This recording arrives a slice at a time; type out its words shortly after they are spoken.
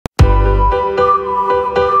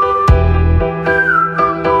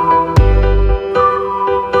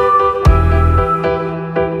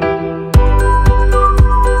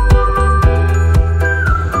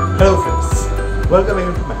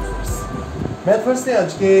Math ভার্সে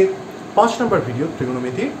আজকে 5 নম্বর video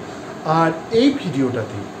trigonometry. আর এই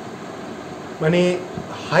ভিডিওটাতে মানে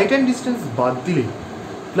হাইট অ্যান্ড ডিস্টেন্স বাদ দিলে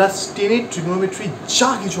ক্লাস 10-এর ট্রিগোনোমেট্রি যা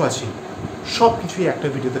কিছু আছে সব কিছুই একটা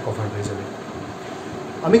ভিডিওতে কভার হয়ে যাবে।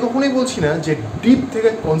 আমি কখনোই বলছি না যে ডিপ থেকে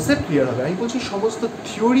কনসেপ্ট ক্লিয়ার হবে, আমি বলছি সমস্ত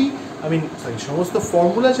থিওরি সমস্ত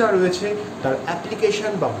ফর্মুলা যা রয়েছে তার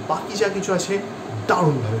অ্যাপ্লিকেশান বা বাকি যা কিছু আছে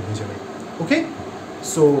দারুণভাবে হয়ে যাবে। ওকে,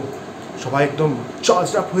 সো সবাই একদম চার্জ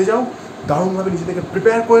আপ হয়ে যাও, দারুণভাবে নিজেদেরকে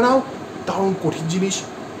প্রিপেয়ার করে নাও। দারুণ কঠিন জিনিস,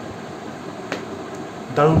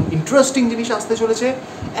 দারুণ ইন্টারেস্টিং জিনিস আসতে চলেছে।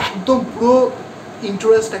 একদম পুরো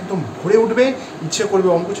ইন্টারেস্ট একদম ভরে উঠবে, ইচ্ছে করবে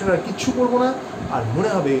অঙ্ক ছাড়া আর কিচ্ছু করবো না। আর মনে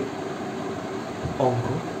হবে অঙ্ক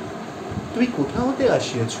তুমি কোথা হতে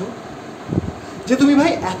আসিয়েছ যে তুমি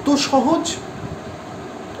ভাই এত সহজ।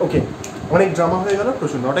 ওকে, অনেক ড্রামা হয়ে গেল,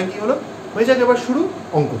 প্রচুর নটা কি হলো, হয়ে যাক এবার শুরু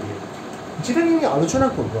অঙ্ক দিয়ে। যেটা নিয়ে আমি আলোচনা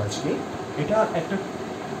করবো আজকে, এটা একটা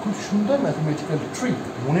খুব সুন্দর ম্যাথমেটিক্যাল ট্রিক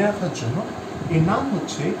মনে রাখার জন্য। এর নাম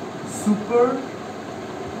হচ্ছে সুপার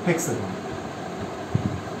হেক্সাগন।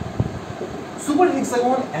 সুপার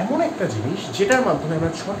হেক্সাগন এমন একটা জিনিস যেটার মাধ্যমে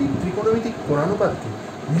আমরা সঠিক ত্রিকোণমিতিক কোণানুপাতকে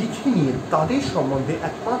লিখে নিয়ে তাদের সম্বন্ধে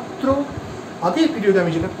একমাত্র আগের ভিডিওতে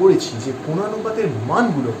আমি যেটা করেছি যে কোণানুপাতের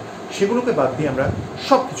মানগুলো সেগুলোকে বাদ দিয়ে আমরা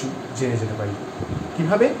সব কিছু জেনে যেতে পারি।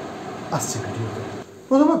 কীভাবে আসছে ভিডিওতে।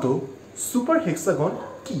 প্রথমত সুপার হেক্সাগন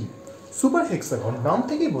কি? সুপার হেক্সাগন নাম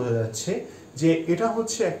থেকেই বোঝা যাচ্ছে যে এটা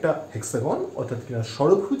হচ্ছে একটা হেক্সাগন অর্থাৎ কিনা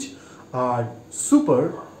ষড়ভুজ। আর সুপার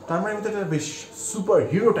তার মানে মধ্যে একটা বেশ সুপার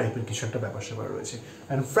হিরো টাইপের কিছু একটা ব্যাপার স্যাপার রয়েছে।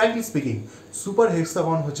 And frankly speaking super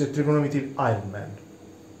hexagon হচ্ছে ত্রিকোণমিতির আয়রন ম্যান,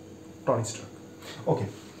 টনি স্টার্ক। ওকে,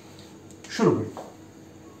 শুরু করি।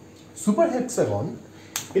 সুপার হেক্সাগন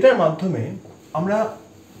এটার মাধ্যমে আমরা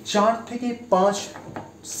 4 থেকে 5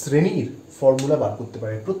 শ্রেণীর ফর্মুলা বার করতে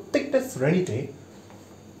পারি। প্রত্যেকটা শ্রেণীতে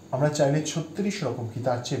আমরা চাইলে 36 রকম কি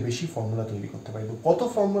তার চেয়ে বেশি ফর্মুলা তৈরি করতে পারি। তো কত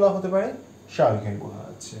ফর্মুলা হতে পারে স্বাভাবিকভাবে বোঝা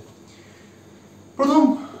যাচ্ছে। প্রথম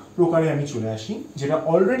প্রকারে আমি চলে আসি, যেটা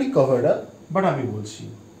অলরেডি কভার্ড আপ, বাট আমি বলছি।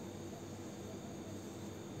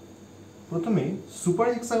 প্রথমে সুপার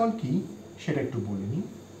হেক্সাগন কি সেটা একটু বলে নিই।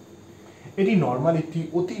 এটি নর্মাল একটি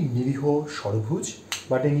অতি নিরীহ ষড়ভুজ,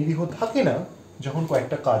 বাট এই নিরীহ থাকে না যখন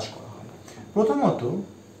কয়েকটা কাজ করা হয়। প্রথমত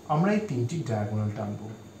আমরা এই 3টি ডায়াগোনাল টানব।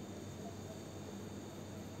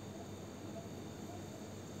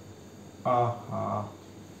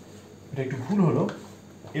 এটা একটু ভুল হলো,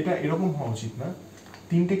 এটা এরকম হওয়া উচিত না।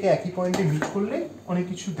 3টেকে একই পয়েন্টে মিট করলে অনেক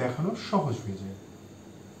কিছু দেখানো সহজ হয়ে যায়।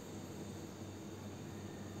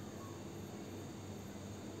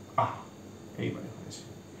 এইবারে হয়েছে।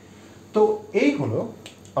 তো এই হলো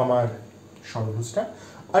আমার ষড়ভুজটা।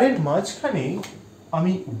 আর এর মাঝখানে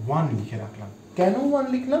আমি 1 লিখে রাখলাম। কেন 1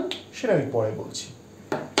 লিখলাম সেটা আমি পরে বলছি।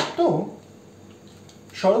 তো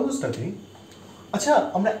ষড়ভুজটাতে আচ্ছা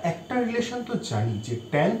আমরা একটা রিলেশন তো জানি যে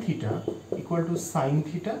tan theta equal to sine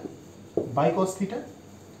theta by cos theta,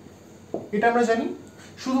 এটা আমরা জানি।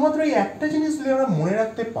 শুধুমাত্র এই একটা জিনিস যদি আমরা মনে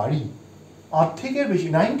রাখতে পারি, অর্ধেকের বেশি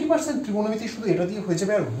 90% ত্রিকোণমিতি শুধু এটা দিয়ে হয়ে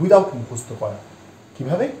যাবে, আর উইদাউট মুখস্থ করা।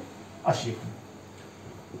 কিভাবে আসি এখন।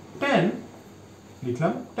 tan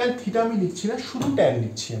লিখলাম, tan থিটা আমি লিখছি না, শুধু tan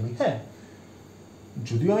লিখছি আমি। হ্যাঁ,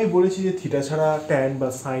 যদিও আমি বলেছি যে থিটা ছাড়া tan বা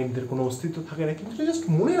সাইনদের কোনো অস্তিত্ব থাকে না, কিন্তু জাস্ট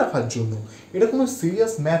মনে রাখার জন্য। এটা কোনো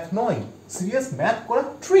সিরিয়াস ম্যাথ নয়, সিরিয়াস ম্যাথ করার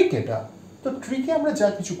ট্রিক এটা। তো ট্রিকে আমরা যা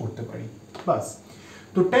কিছু করতে পারি বাস।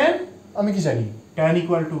 তো tan আমি কি জানি, tan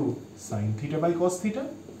equal to sine theta by cos theta.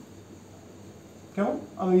 কেমন,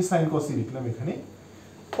 আমি সাইন কসই লিখলাম এখানে।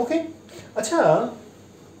 ওকে, আচ্ছা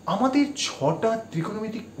আমাদের 6টা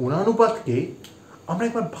ত্রিকোণমিতিক কোণানুপাতকে আমরা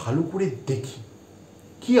একবার ভালো করে দেখি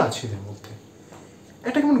কি আছে এদের মধ্যে।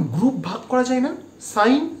 একটা কেমন গ্রুপ ভাগ করা যায় না,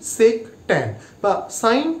 সাইন সেক ট্যান বা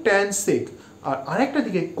সাইন ট্যান সেক, আর আরেকটা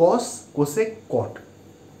দিকে কস কোসেক কট।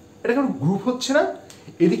 এটা কেমন গ্রুপ হচ্ছে না?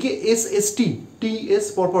 এদিকে S S T, T S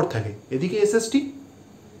পরপর থাকে, এদিকে এস এস টি,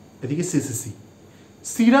 এদিকে সি সি সি,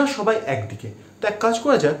 সিরা সবাই একদিকে। তো এক কাজ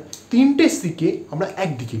করা যাক, 3টে সিকে আমরা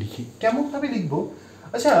একদিকে লিখি। কেমনভাবে লিখবো?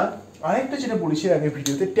 আচ্ছা আরেকটা যেটা বলেছি আগের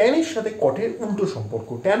ভিডিওতে, ট্যানের সাথে কটের উল্টো সম্পর্ক।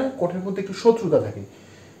 ট্যান আর কটের মধ্যে একটু শত্রুতা থাকে,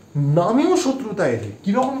 নামেও শত্রুতা এদের।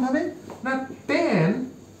 কিরকম ভাবে না, ট্যান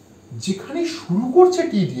যেখানে শুরু করছে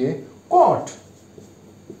টি দিয়ে, কট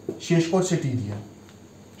শেষ করছে টি দিয়ে।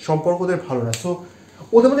 সম্পর্ক ওদের ভালো না। সো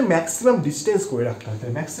ওদের মধ্যে ম্যাক্সিমাম ডিস্টেন্স করে রাখতে হবে।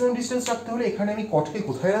 ম্যাক্সিমাম ডিস্টেন্স রাখতে হলে এখানে আমি কটকে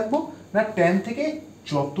কোথায় রাখবো না, ট্যান থেকে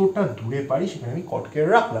যতটা দূরে পারি সেখানে আমি কটকে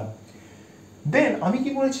রাখলাম। দেন আমি কি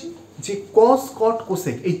বলেছি যে কস কট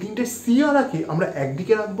কোসেক এই 3টে সিয়ারাকে আমরা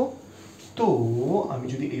একদিকে রাখবো। তো আমি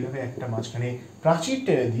যদি এইভাবে একটা মাঝখানে প্রাচীর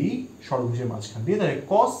টেনে দিই ষড়ভুজের মাঝখান দিয়ে, তাহলে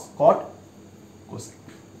কস কট কোসেক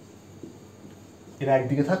এরা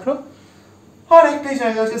একদিকে থাকলো। আর একটাই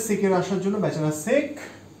জায়গা আছে সেকের আসার জন্য, বেচারা সেক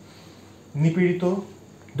নিপীড়িত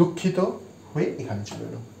দুঃখিত হয়ে এখানে চলে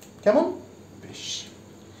এলো। কেমন? বেশ।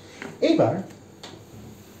 এইবার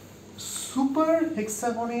সুপার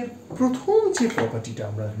হেক্সাগনের প্রথম যে প্রপার্টিটা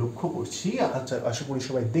আমরা লক্ষ্য করছি, আশা করি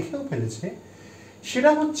সবাই দেখেও ফেলেছে,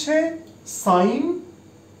 সেটা হচ্ছে সাইন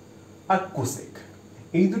আর কোসেক,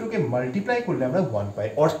 এই দুটোকে মাল্টিপ্লাই করলে আমরা 1 পাই।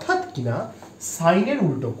 অর্থাৎ কিনা সাইনের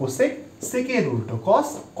উল্টো কোসেক, সেকের উল্টো কস,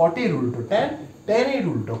 কটের উল্টো ট্যান, ট্যানের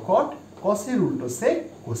উল্টো কট, কসের উল্টো সেক,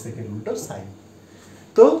 কোসেকের উল্টো সাইন।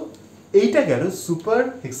 তো এইটা গেল সুপার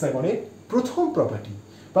হেক্সাগনের প্রথম প্রপার্টি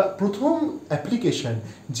বা প্রথম অ্যাপ্লিকেশন,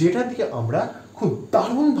 যেটা থেকে আমরা খুব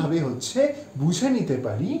দারুণভাবে হচ্ছে বুঝে নিতে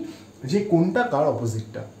পারি যে কোনটা কার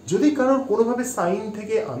অপোজিটটা। যদি কারোর কোনোভাবে সাইন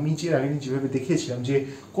থেকে আমি যে আগে যেভাবে দেখিয়েছিলাম যে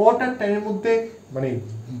কট আর ট্যানের মধ্যে মানে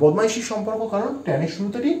বদমাইশি সম্পর্ক, কারণ ট্যানের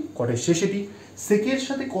শুরুতেটি কটের শেষেটি, সেকের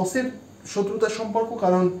সাথে কসের শত্রুতার সম্পর্ক,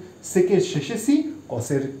 কারণ সেকের শেষে সি,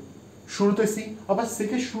 কসের শুরুতে সি, আবার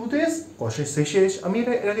সেকের শুরুতে এস, কসের শেষে এস। আমি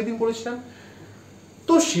এটা এর আগের দিন বলেছিলাম।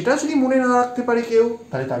 তো সেটা যদি মনে না রাখতে পারে কেউ,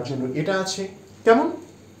 তাহলে তার জন্য এটা আছে। কেমন?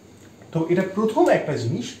 তো এটা প্রথম একটা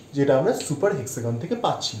জিনিস যেটা আমরা সুপার হেক্সাগন থেকে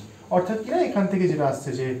পাচ্ছি। অর্থাৎ কিনা এখান থেকে যেটা আসছে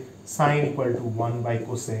যে sign equal to 1 by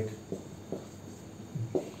cosec,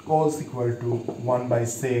 cos equal to 1 by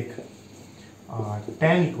sec, R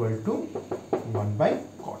tan equal to 1 by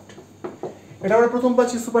কট। এটা আমরা প্রথম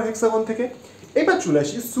পাচ্ছি সুপার হেক্সাগন থেকে। এবার চলে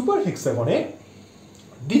আসি সুপার হেক্সাগনে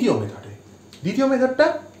দ্বিতীয় মেথডে। দ্বিতীয় মেথডটা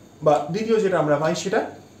বা দ্বিতীয় যেটা আমরা পাই সেটা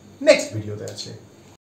নেক্সট ভিডিওতে আছে।